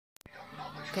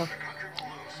Go.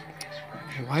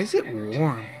 Why is it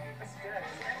warm?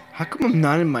 How come I'm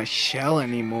not in my shell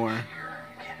anymore?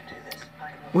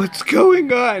 What's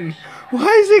going on? Why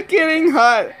is it getting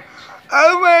hot?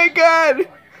 Oh my god!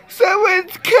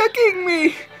 Someone's cooking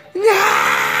me!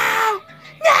 No!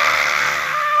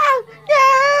 No!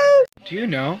 No! Do you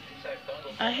know?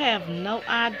 I have no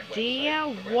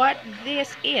idea what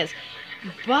this is,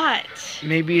 but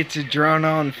Maybe it's a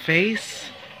drawn-on face?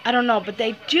 I don't know, but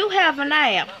they do have an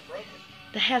app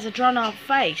that has a drawn-on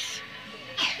face.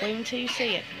 Wait until you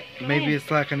see it. Maybe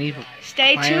it's like an evil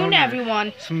Stay clown tuned, or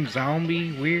everyone. some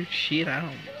zombie weird shit, I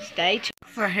don't know. Stay tuned.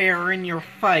 The hair in your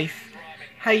face.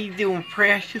 How you doing,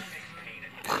 precious?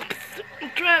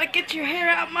 I'm trying to get your hair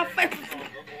out of my face.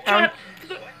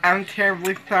 I'm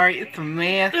terribly sorry. It's a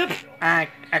mess. I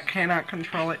cannot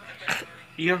control it.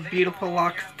 You have beautiful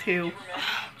locks too.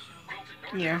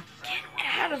 Yeah. Get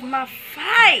out of my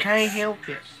face. Can't help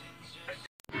it.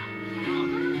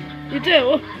 You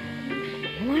do?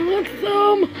 Well, I want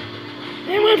some.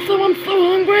 I'm so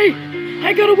hungry.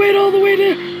 I gotta wait all the way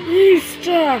to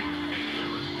Easter.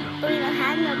 We don't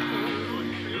have no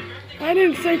candy. I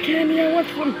didn't say candy. I want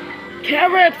some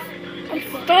carrots. I'm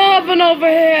starving over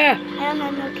here. I don't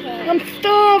have no candy. I'm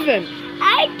starving.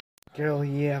 Girl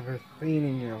you ever seen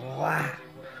in your life?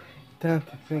 Don't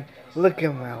you think? Look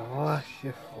at my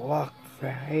luscious locks of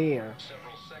hair.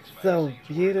 So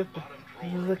beautiful.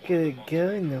 Look at it go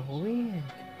in the wind.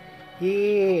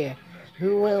 Yeah.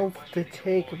 Who else to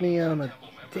take me on a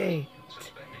date?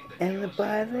 And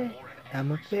by the way,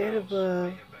 I'm a bit of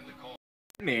a...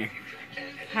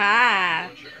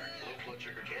 Hi.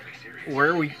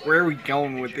 Where are we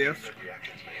going with this?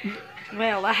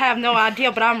 Well, I have no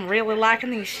idea, but I'm really liking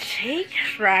these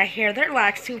cheeks right here. They're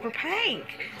like super pink.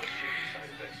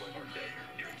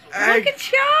 Look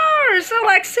at yours. They're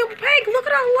like super pink. Look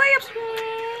at our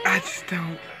lips.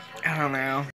 I don't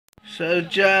know. So,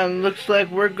 John, looks like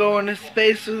we're going to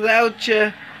space without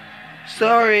you.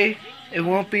 Sorry, it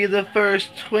won't be the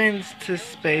first twins to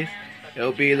space.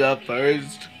 It'll be the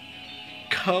first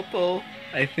couple,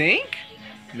 I think?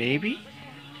 Maybe?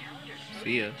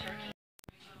 See ya.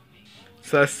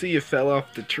 So I see you fell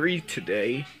off the tree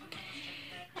today.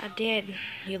 I did.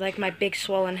 You like my big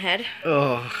swollen head?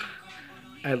 Oh,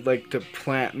 I'd like to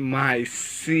plant my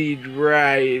seed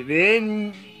right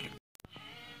in.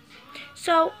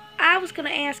 So, I was gonna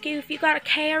ask you if you got a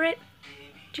carrot.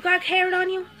 Do you got a carrot on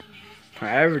you? I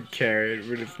have a carrot,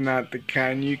 but it's not the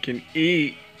kind you can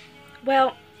eat.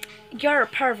 Well, you're a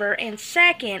pervert, and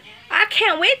second, I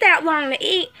can't wait that long to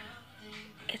eat.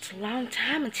 It's a long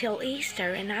time until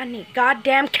Easter, and I need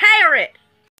goddamn carrot!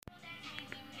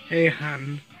 Hey,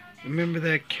 hon, remember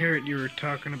that carrot you were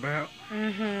talking about?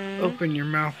 Mm-hmm. Open your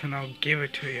mouth and I'll give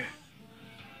it to you.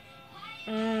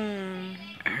 Mmm.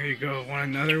 There you go. Want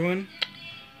another one?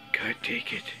 Go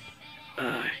take it.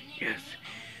 Yes.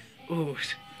 Ooh,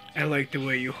 I like the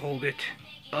way you hold it.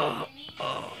 Oh.